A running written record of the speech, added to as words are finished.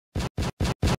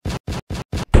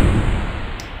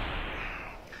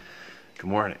Good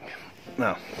morning.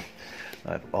 Now,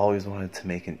 I've always wanted to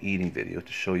make an eating video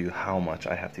to show you how much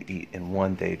I have to eat in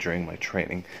one day during my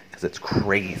training, because it's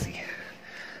crazy.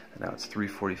 And now it's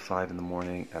 3:45 in the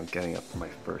morning. I'm getting up for my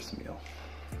first meal.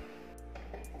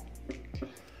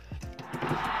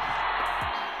 I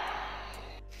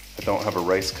don't have a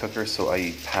rice cooker, so I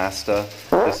eat pasta.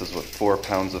 This is what 4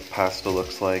 pounds of pasta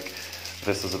looks like.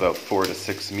 This is about 4 to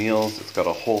 6 meals. It's got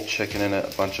a whole chicken in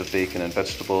it, a bunch of bacon and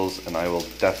vegetables, and I will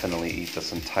definitely eat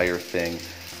this entire thing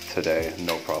today,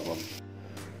 no problem.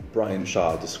 Brian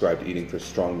Shaw described eating for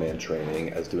strongman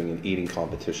training as doing an eating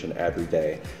competition every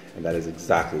day, and that is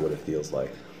exactly what it feels like.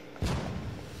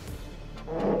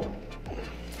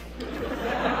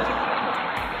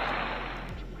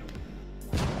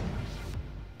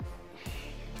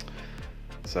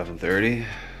 $7:30,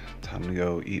 time to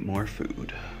go eat more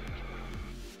food.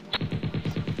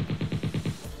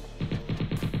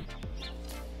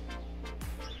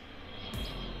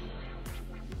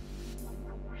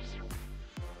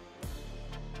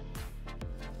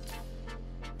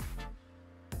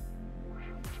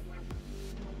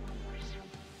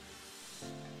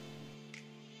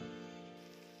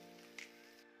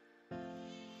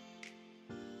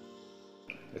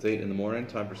 It's 8 in the morning,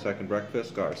 time for second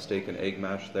breakfast. Got our steak and egg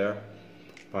mash there.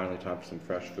 Finally time for some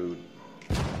fresh food.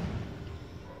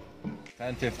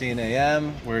 10:15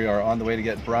 a.m. We are on the way to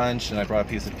get brunch, and I brought a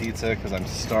piece of pizza because I'm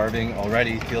starving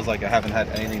already. Feels like I haven't had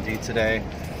anything to eat today.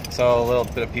 So a little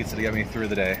bit of pizza to get me through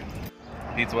the day.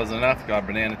 Pizza wasn't enough, got a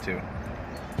banana too.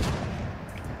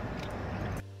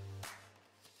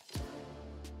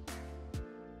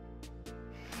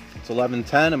 It's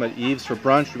 11:10, I'm at Eve's for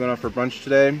brunch. We're going out for brunch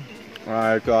today.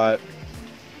 I've got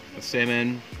a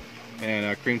salmon and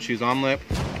a cream cheese omelet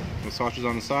with sausages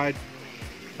on the side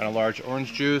and a large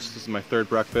orange juice. This is my third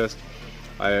breakfast.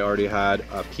 I already had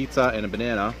a pizza and a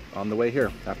banana on the way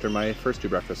here after my first two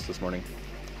breakfasts this morning.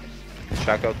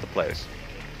 Check out the place.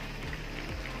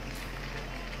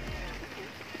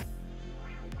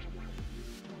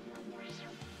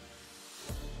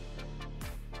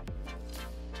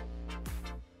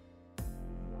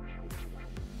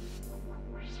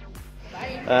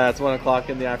 It's 1 o'clock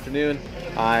in the afternoon.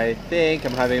 I think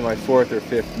I'm having my 4th or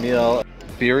 5th meal.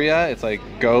 Birria, it's like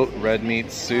goat red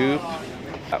meat soup.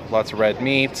 Lots of red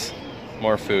meat,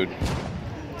 more food.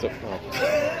 So,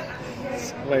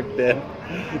 it's my bed.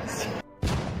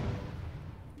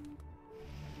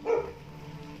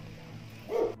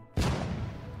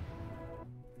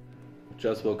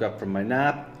 Just woke up from my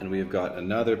nap, and we've got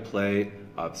another plate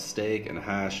of steak and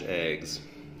hash eggs.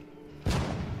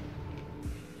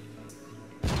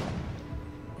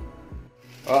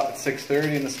 Well, it's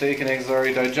 6:30 and the steak and eggs are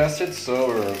already digested, so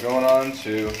we're going on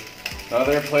to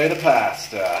another plate of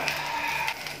pasta.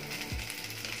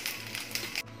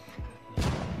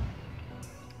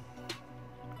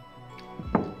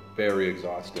 Very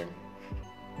exhausting.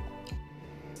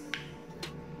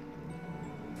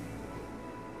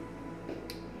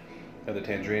 Another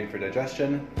tangerine for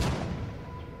digestion.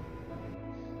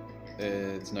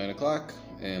 It's 9 o'clock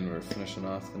and we're finishing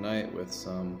off the night with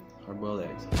some hard-boiled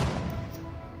eggs.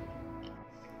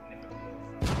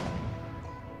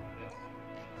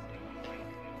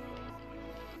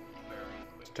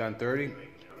 It's 10:30.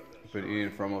 Been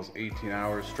eating for almost 18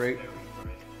 hours straight.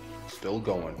 Still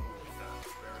going.